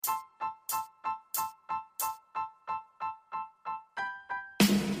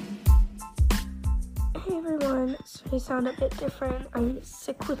voice may sound a bit different. I'm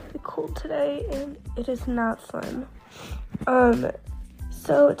sick with the cold today, and it is not fun.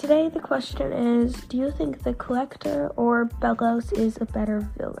 So today the question is, do you think the Collector or Bellos is a better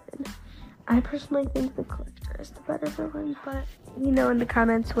villain? I personally think the Collector is the better villain, but let me know in the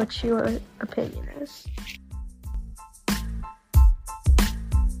comments what your opinion is.